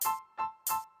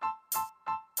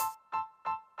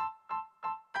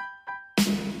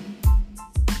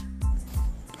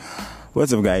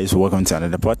What's up, guys? Welcome to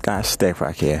another podcast.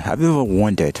 TechRack here. Have you ever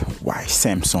wondered why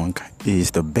Samsung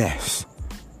is the best?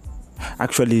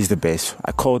 Actually, is the best.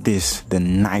 I call this the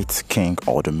Night King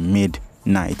or the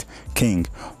Midnight King.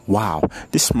 Wow,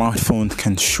 this smartphone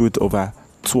can shoot over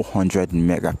 200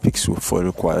 megapixel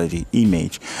photo quality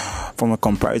image. From a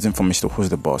comparison from Mr. Who's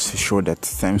the Boss, it showed that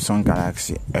Samsung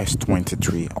Galaxy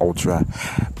S23 Ultra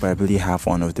probably have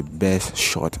one of the best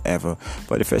shot ever.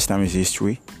 For the first time in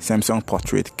history, Samsung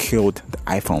Portrait killed the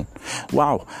iPhone.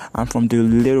 Wow! And from the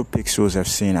little pixels I've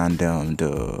seen and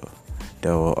the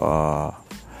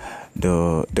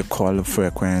call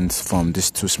frequency from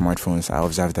these two smartphones, I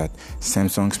observed that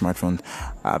Samsung smartphones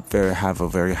have a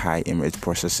very high image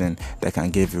processing that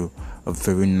can give you a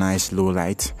very nice low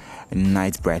light, a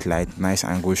nice bright light, nice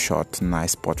angle shot,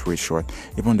 nice portrait shot.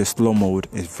 Even the slow mode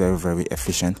is very, very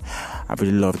efficient. I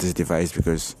really love this device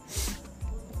because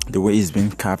the way it's been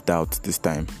carved out this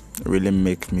time really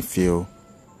make me feel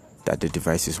that the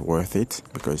device is worth it,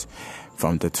 because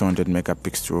from the 200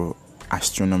 megapixel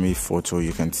astronomy photo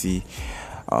you can see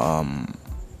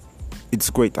it's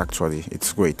great. Actually,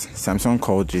 it's great. Samsung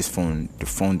called this phone the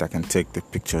phone that can take the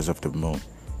pictures of the moon.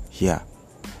 Yeah,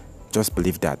 just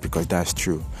believe that, because that's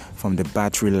true. From the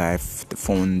battery life, the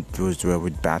phone goes well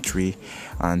with battery,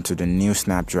 and to the new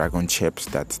Snapdragon chips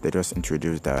that they just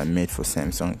introduced that are made for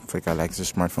Samsung for Galaxy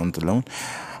smartphones alone.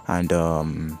 And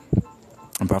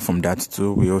apart from that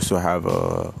too, we also have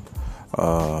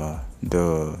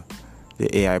the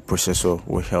AI processor,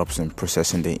 which helps in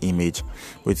processing the image,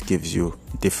 which gives you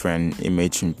different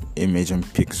image and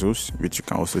pixels, which you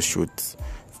can also shoot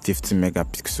 50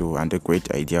 megapixel. And the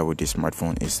great idea with this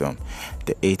smartphone is the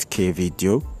 8K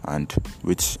video, and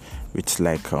which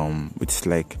like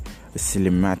a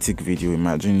cinematic video.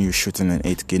 Imagine you shooting an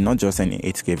 8K, not just any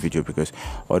 8K video, because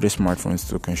other smartphones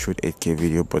too can shoot 8K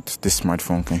video, but this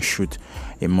smartphone can shoot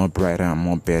a more brighter and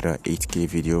more better 8K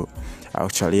video.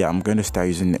 Actually, I'm going to start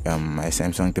using my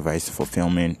Samsung device for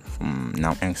filming from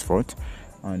now henceforth,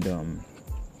 and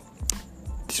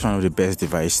this is one of the best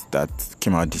devices that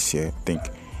came out this year. I think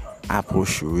Apple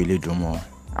should really do more.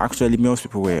 Actually, most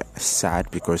people were sad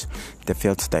because they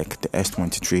felt like the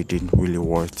S23 didn't really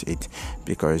worth it,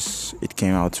 because it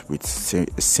came out with the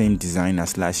same design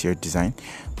as last year's design,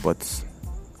 but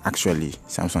actually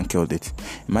Samsung killed it.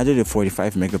 Imagine the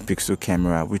 45 megapixel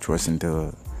camera, which was in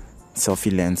the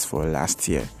selfie lens for last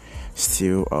year.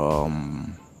 Still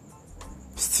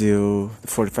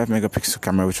 45 megapixel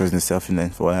camera, which was in the selfie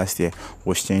lens for last year,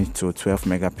 was changed to a 12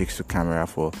 megapixel camera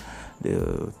for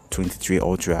the 23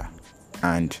 Ultra.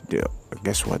 And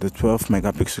guess what? The 12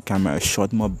 megapixel camera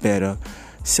shot more better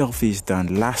selfies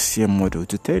than last year model.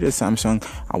 To tell you, Samsung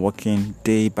are working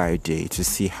day by day to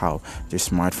see how the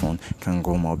smartphone can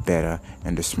go more better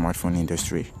in the smartphone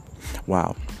industry.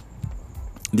 Wow,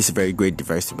 this is a very great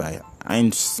device to buy. I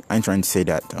ain't trying to say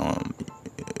that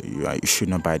you should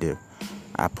not buy the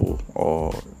Apple,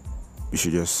 or you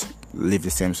should just leave the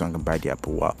Samsung and buy the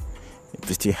Apple. Wow, if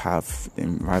you still have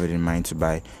it in mind to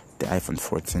buy the iPhone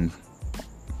 14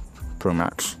 Pro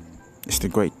Max, it's still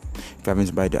great. If you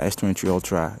haven't buy the S23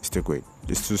 Ultra, it's still great.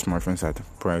 These two smartphones are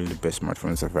probably the best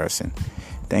smartphones I've ever seen.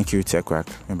 Thank you, TechRack.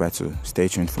 Remember to stay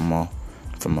tuned for more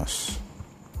from us.